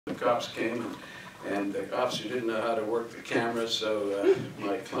The cops came, and the officer didn't know how to work the camera, so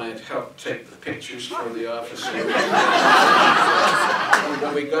my client helped take the pictures for the officer.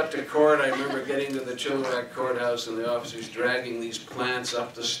 When we got to court, I remember getting to the Chilliwack courthouse and the officers dragging these plants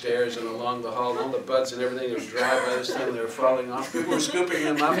up the stairs and along the hall. All the buds and everything were dry by this time. They were falling off. People were scooping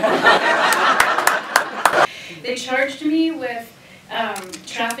them up. They charged me with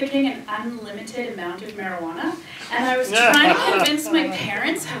trafficking an unlimited amount of marijuana, and I was trying to convince my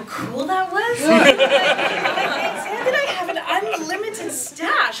parents how cool that was. Like, they said that I have an unlimited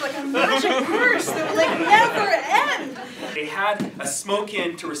stash, like a magic purse that will like never end. They had a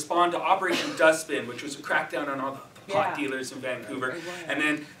smoke-in to respond to Operation Dustbin, which was a crackdown on all the pot dealers in Vancouver. And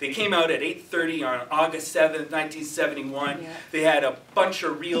then they came out at 8:30 on August 7th, 1971. They had a bunch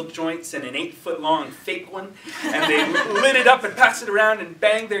of real joints and an 8-foot-long fake one. And they lit it up and passed it around and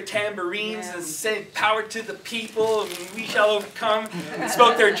banged their tambourines and said, "Power to the people, and we shall overcome," and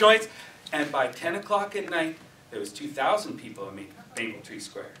smoked their joints. And by 10 o'clock at night, there was 2,000 people in Maple Tree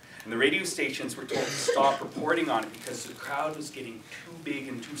Square. And the radio stations were told to stop reporting on it because the crowd was getting too big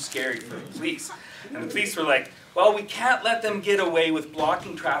and too scary for the police. And the police were like, well, we can't let them get away with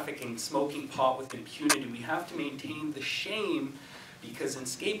blocking traffic and smoking pot with impunity. We have to maintain the shame, because in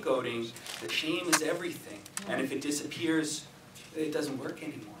scapegoating, the shame is everything. And if it disappears, it doesn't work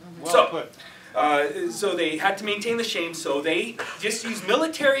anymore. Well put. So they had to maintain the shame, so they just used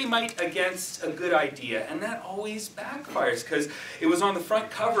military might against a good idea, and that always backfires, because it was on the front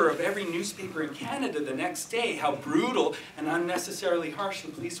cover of every newspaper in Canada the next day how brutal and unnecessarily harsh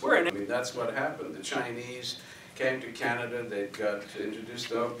the police were. I mean, that's what happened. The Chinese came to Canada, they got introduced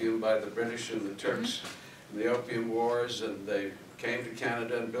to opium by the British and the Turks in the Opium Wars, and they came to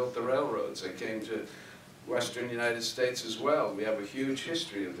Canada and built the railroads. They came to Western United States as well. We have a huge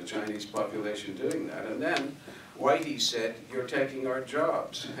history of the Chinese population doing that. And then Whitey said, "You're taking our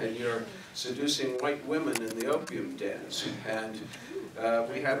jobs, and you're seducing white women in the opium dens." And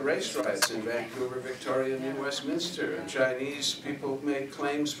we had race riots in Vancouver, Victoria, and New Westminster. And Chinese people made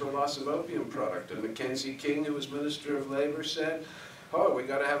claims for loss of opium product. And Mackenzie King, who was Minister of Labour, said, "Oh, we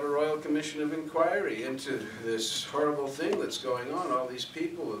got to have a Royal Commission of Inquiry into this horrible thing that's going on, all these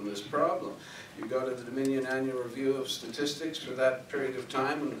people and this problem." You go to the Dominion Annual Review of Statistics for that period of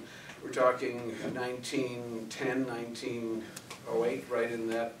time, and we're talking 1910, 1908, right in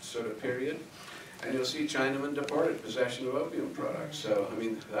that sort of period. And you'll see Chinamen deported, possession of opium products. So, I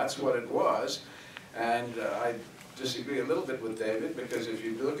mean, that's what it was. And I disagree a little bit with David, because if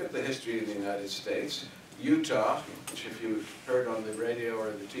you look at the history of the United States, Utah, which if you heard on the radio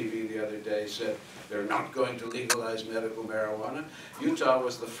or the TV the other day, said they're not going to legalize medical marijuana. Utah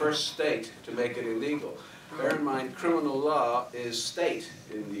was the first state to make it illegal. Bear in mind, criminal law is state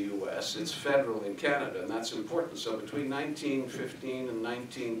in the U.S., it's federal in Canada, and that's important. So between 1915 and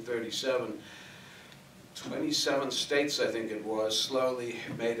 1937, 27 states, I think it was, slowly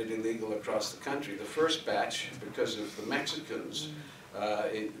made it illegal across the country. The first batch, because of the Mexicans,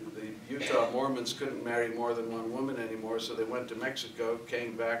 the Utah Mormons couldn't marry more than one woman anymore, so they went to Mexico,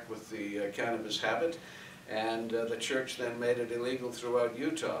 came back with the cannabis habit, and the church then made it illegal throughout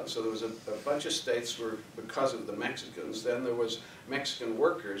Utah. So there was a bunch of states were because of the Mexicans. Then there was Mexican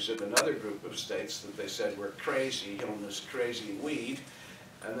workers in another group of states that they said were crazy on this crazy weed.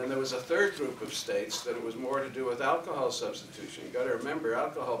 And then there was a third group of states that it was more to do with alcohol substitution. You've got to remember,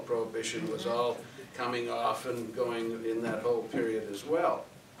 alcohol prohibition was all coming off and going in that whole period as well.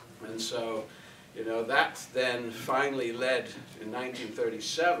 And so, you know, that then finally led in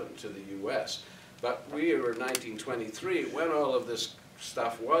 1937 to the U.S. But we were in 1923, when all of this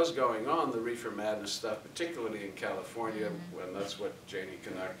stuff was going on, the reefer madness stuff, particularly in California, when that's what Janie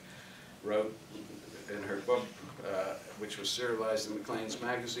Canuck wrote in her book, which was serialized in Maclean's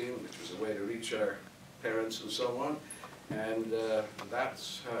magazine, which was a way to reach our parents and so on. And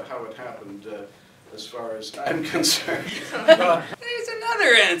that's how it happened as far as I'm concerned. There's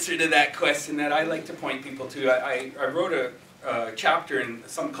another answer to that question that I like to point people to. I wrote a chapter in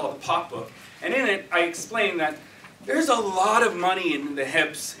something called the Pot Book, and in it I explain that there's a lot of money in the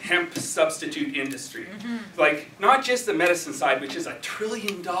hemp substitute industry. Like, not just the medicine side, which is $1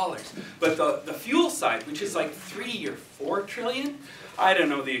 trillion, but the fuel side, which is like 3 or 4 trillion. I don't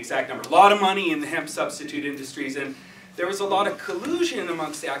know the exact number. A lot of money in the hemp substitute industries, and there was a lot of collusion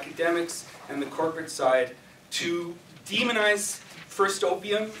amongst the academics and the corporate side to demonize first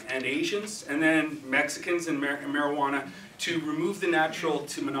opium and Asians, and then Mexicans and marijuana, to remove the natural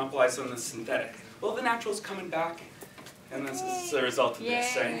to monopolize on the synthetic. Well, the natural's coming back, and this is the result of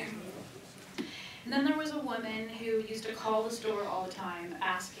this. And then there was a woman who used to call the store all the time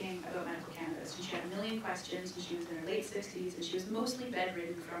asking about medical cannabis. And she had a million questions, and she was in her late 60s, and she was mostly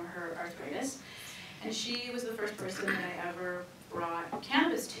bedridden from her arthritis. And she was the first person that I ever brought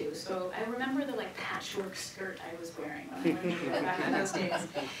cannabis to. So I remember the like patchwork skirt I was wearing when I went over back in those days.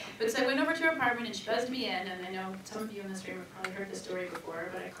 But so I went over to her apartment and she buzzed me in, and I know some of you in this room have probably heard this story before,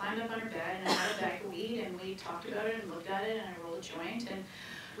 but I climbed up on her bed and I had a bag of weed and we talked about it and looked at it and I rolled a joint and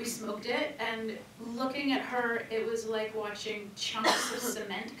we smoked it, and looking at her, it was like watching chunks of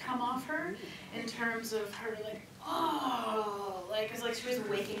cement come off her in terms of her like, oh, like it's like she was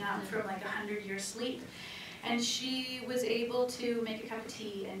waking up from like 100-year sleep. And she was able to make a cup of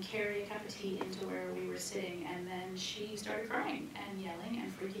tea and carry a cup of tea into where we were sitting, and then she started crying and yelling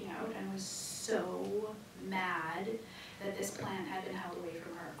and freaking out and was so mad that this plant had been held away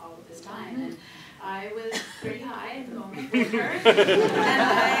from her all of this time. And I was pretty high at the moment with her, and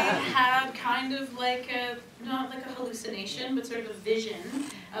I had kind of like a, not like a hallucination, but sort of a vision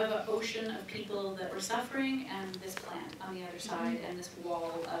of an ocean of people that were suffering and this plant on the other side and this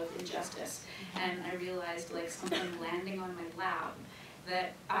wall of injustice. And I realized like something landing on my lap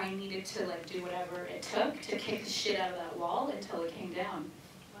that I needed to like do whatever it took to kick the shit out of that wall until it came down.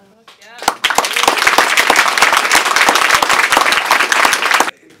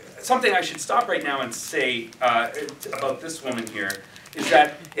 Something I should stop right now and say about this woman here is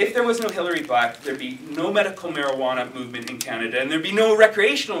that if there was no Hilary Black, there'd be no medical marijuana movement in Canada, and there'd be no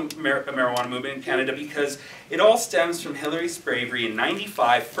recreational marijuana movement in Canada, because it all stems from Hilary's bravery in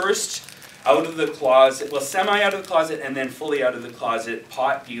 '95, first out of the closet, well, semi out of the closet, and then fully out of the closet,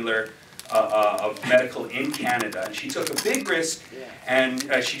 pot dealer of medical in Canada. And she took a big risk, and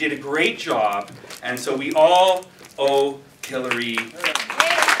she did a great job, and so we all owe Hilary.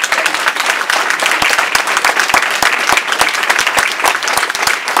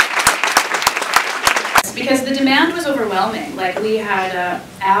 Because the demand was overwhelming. Like, we had an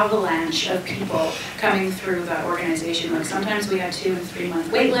avalanche of people coming through that organization. Like, sometimes we had 2- and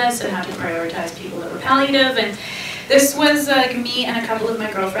 3-month wait lists and had to prioritize people that were palliative. And this was like me and a couple of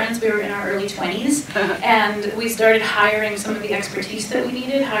my girlfriends. We were in our early 20s, and we started hiring some of the expertise that we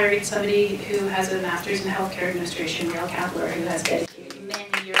needed. Hiring somebody who has a master's in healthcare administration, Rael Kapler, who has dedicated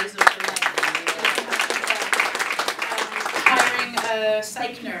many years of her life.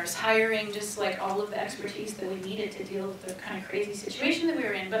 Psych nurse, hiring just like all of the expertise that we needed to deal with the kind of crazy situation that we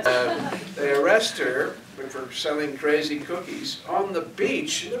were in. But they arrest her for selling crazy cookies on the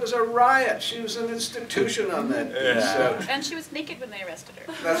beach. There was a riot. She was an institution on that beach. So. And she was naked when they arrested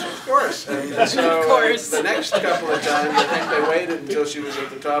her. That's of course. And so of course. The next couple of times, I think they waited until she was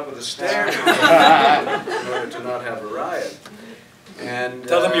at the top of the stairs in order to not have a riot. And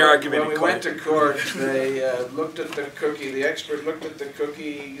tell them your argument when we went to court, they looked at the cookie, the expert looked at the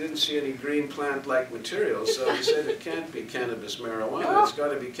cookie, he didn't see any green plant-like material, so he said it can't be cannabis marijuana, it's got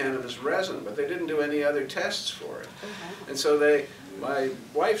to be cannabis resin, but they didn't do any other tests for it. And so my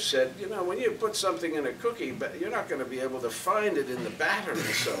wife said, you know, when you put something in a cookie, but you're not going to be able to find it in the batter and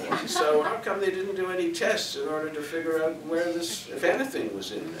so on, so how come they didn't do any tests in order to figure out where this, if anything,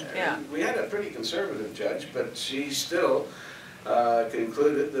 was in there? Yeah. And we had a pretty conservative judge, but she still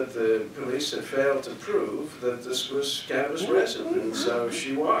concluded that the police had failed to prove that this was cannabis resin, and so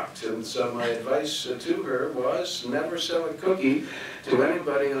she walked. And so my advice to her was never sell a cookie to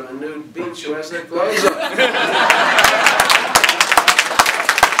anybody on a nude beach who has their clothes on.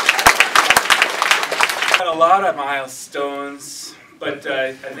 A lot of milestones, but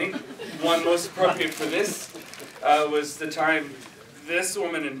I think one most appropriate for this was the time this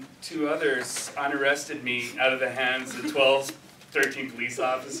woman and 2 others unarrested me out of the hands of 13 police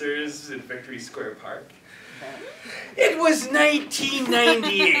officers in Victory Square Park. It was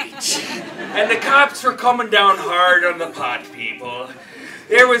 1998, and the cops were coming down hard on the pot people.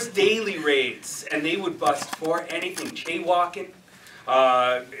 There was daily raids, and they would bust for anything. Jaywalking,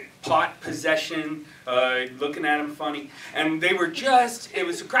 pot possession, looking at them funny, and they were just, it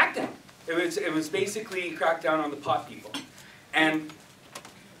was a crackdown. It was basically a crackdown on the pot people. And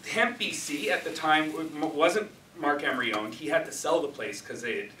Hemp BC at the time wasn't Mark Emery owned. He had to sell the place because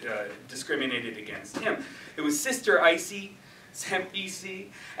they had discriminated against him. It was Sister Icy, Hemp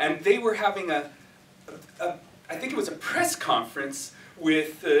BC, and they were having I think it was a press conference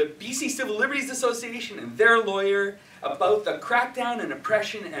with the BC Civil Liberties Association and their lawyer about the crackdown and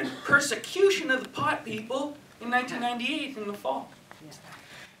oppression and persecution of the pot people in 1998 in the fall.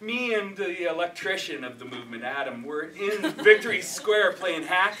 Me and the electrician of the movement, Adam, were in Victory Square playing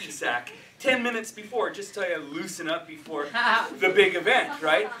hacky sack 10 minutes before, just to loosen up before the big event,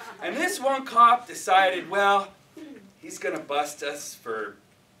 right? And this one cop decided, well, he's going to bust us for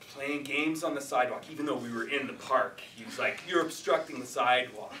playing games on the sidewalk, even though we were in the park. He was like, "You're obstructing the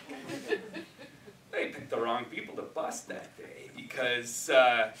sidewalk." They picked the wrong people to bust that day because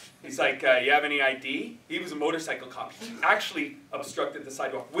he's like, "You have any ID?" He was a motorcycle cop. He actually obstructed the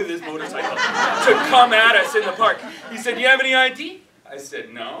sidewalk with his motorcycle to come at us in the park. He said, "You have any ID?" I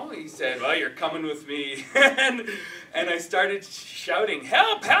said, "No." He said, "Well, you're coming with me." and I started shouting,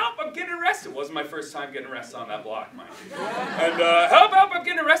 "Help, help, I'm getting arrested." It wasn't my first time getting arrested on that block, mind you. And "Help, help, I'm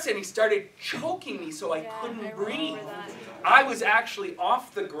getting arrested." And he started choking me so I couldn't breathe. I was actually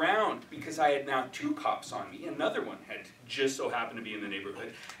off the ground because I had now 2 cops on me. Another one had just so happened to be in the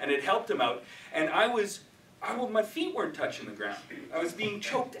neighborhood, and it helped him out. And my feet weren't touching the ground. I was being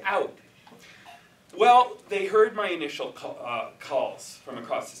choked out. Well, they heard my initial calls from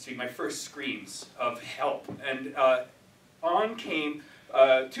across the street, my first screams of help. And on came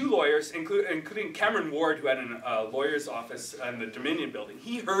 2 lawyers, including Cameron Ward, who had a lawyer's office in the Dominion building.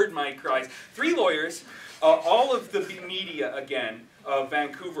 He heard my cries. 3 lawyers, all of the media, again, of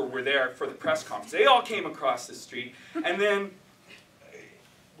Vancouver were there for the press conference. They all came across the street. And then,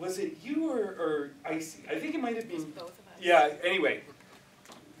 was it you or Icy? I think it might have been both of us. Yeah, anyway.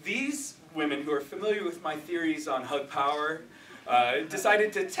 These women who are familiar with my theories on hug power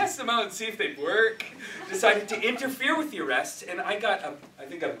decided to test them out and see if they'd work, decided to interfere with the arrest, and I got, I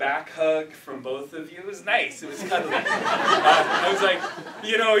think, a back hug from both of you. It was nice. It was cuddly. I was like,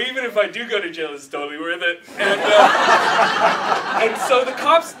 you know, even if I do go to jail, it's totally worth it. And so the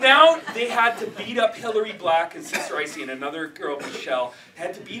cops now, they had to beat up Hilary Black and Sister Icy and another girl, Michelle,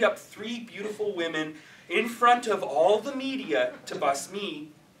 had to beat up 3 beautiful women in front of all the media to bust me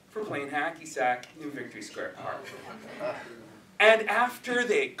for playing hacky sack in Victory Square Park. And after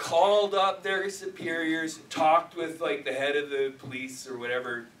they called up their superiors, talked with like the head of the police or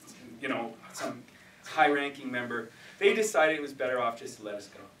whatever, you know, some high-ranking member, they decided it was better off just to let us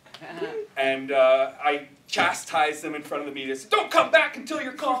go. And I chastised them in front of the media, said, "Don't come back until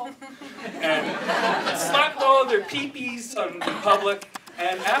you're called." And slapped all their pee-pees in public.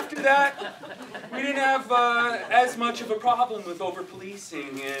 And after that, we didn't have as much of a problem with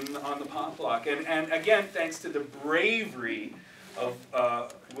over-policing on the pop block. And again, thanks to the bravery of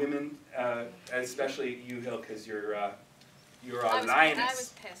women, especially you, Hill, because you're a lioness. I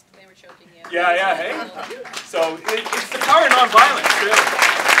was pissed. They were choking you. Yeah, yeah, hey? So it's the power of nonviolence, really.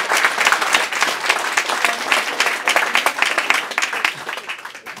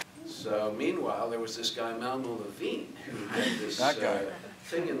 So meanwhile, there was this guy, Malmo-Levine, who had this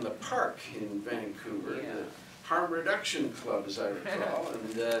thing in the park in Vancouver, the Harm Reduction Club, as I recall,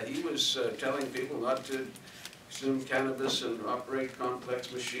 and he was telling people not to consume cannabis and operate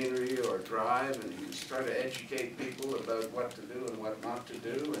complex machinery or drive, and he was trying to educate people about what to do and what not to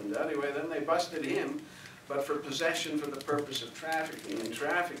do. And anyway, then they busted him, but for possession for the purpose of trafficking and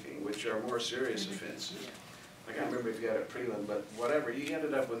trafficking, which are more serious offenses. I can't remember if he had a prelim, but whatever. He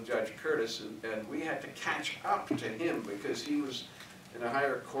ended up with Judge Curtis, and we had to catch up to him because he was in a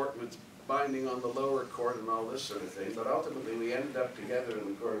higher court with binding on the lower court and all this sort of thing. But ultimately, we ended up together in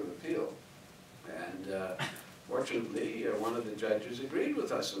the Court of Appeal. And fortunately, one of the judges agreed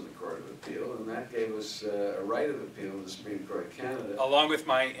with us in the Court of Appeal, and that gave us a right of appeal in the Supreme Court of Canada. Along with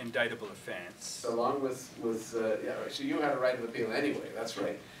my indictable offense. Along with yeah, so you had a right of appeal anyway, that's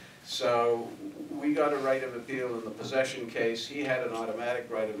right. So we got a right of appeal in the possession case. He had an automatic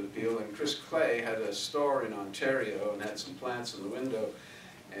right of appeal, and Chris Clay had a store in Ontario and had some plants in the window,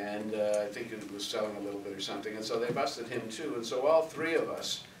 and I think it was selling a little bit or something, and so they busted him too. And so all 3 of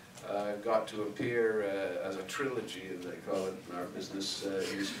us got to appear as a trilogy, as they call it in our business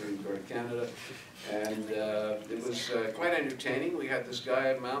in the Supreme Court of Canada. And it was quite entertaining. We had this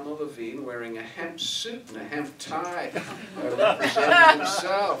guy, Malmo-Levine, wearing a hemp suit and a hemp tie, representing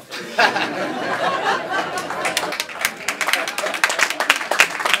himself.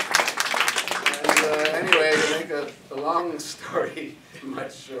 And anyway, to make a long story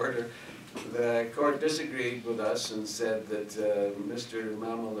much shorter, the court disagreed with us and said that Mr.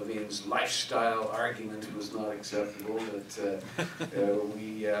 Malmo-Levine's lifestyle argument was not acceptable, that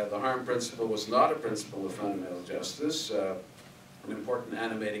the harm principle was not a principle of fundamental justice, an important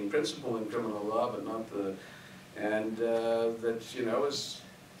animating principle in criminal law, but not the, and that, you know,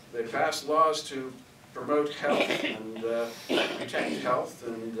 they passed laws to promote health and protect health,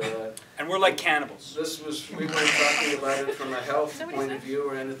 and we're like cannibals. This was, we weren't talking about it from a health point of view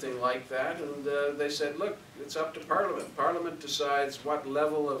or anything like that, and they said, look, it's up to Parliament. Parliament decides what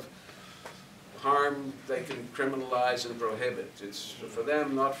level of harm they can criminalize and prohibit. It's for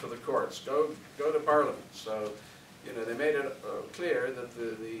them, not for the courts. Go to Parliament. So, you know, they made it clear that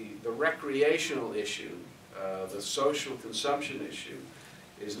the recreational issue, the social consumption issue,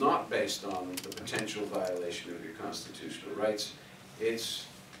 is not based on the potential violation of your constitutional rights. It's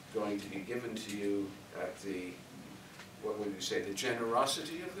going to be given to you at the, what would you say, the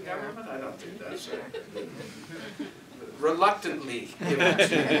generosity of the government? I don't think that's reluctantly given to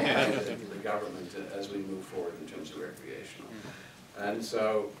the government as we move forward in terms of recreational. And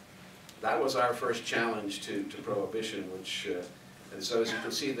so that was our first challenge to prohibition, which, and so as you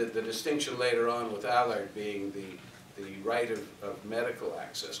can see, the distinction later on with Allard being the right of medical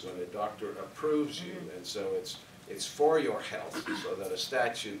access when a doctor approves you, and so it's for your health, so that a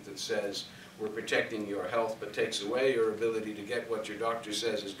statute that says we're protecting your health but takes away your ability to get what your doctor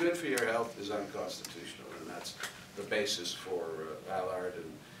says is good for your health is unconstitutional, and that's the basis for Allard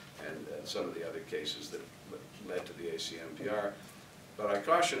and some of the other cases that led to the ACMPR. But I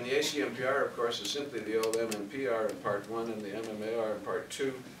caution, the ACMPR, of course, is simply the old MMPR in Part 1 and the MMAR in Part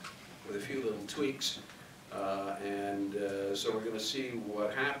 2 with a few little tweaks. So we're going to see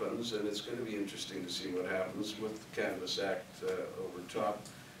what happens, and it's going to be interesting to see what happens with the Cannabis Act over top.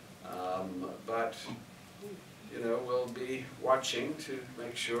 But, you know, we'll be watching to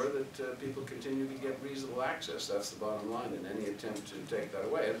make sure that people continue to get reasonable access. That's the bottom line in any attempt to take that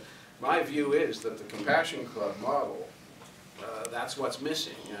away. And my view is that the Compassion Club model, that's what's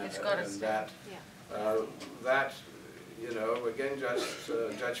missing. It's got to stay. That, you know, again,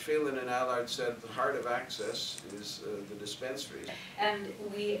 Judge Phelan and Allard said the heart of access is the dispensary. And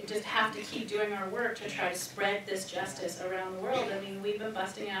we just have to keep doing our work to try to spread this justice around the world. I mean, we've been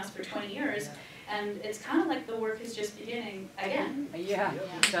busting ass for 20 years, and it's kind of like the work is just beginning again. Yeah,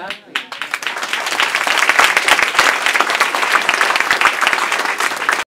 exactly.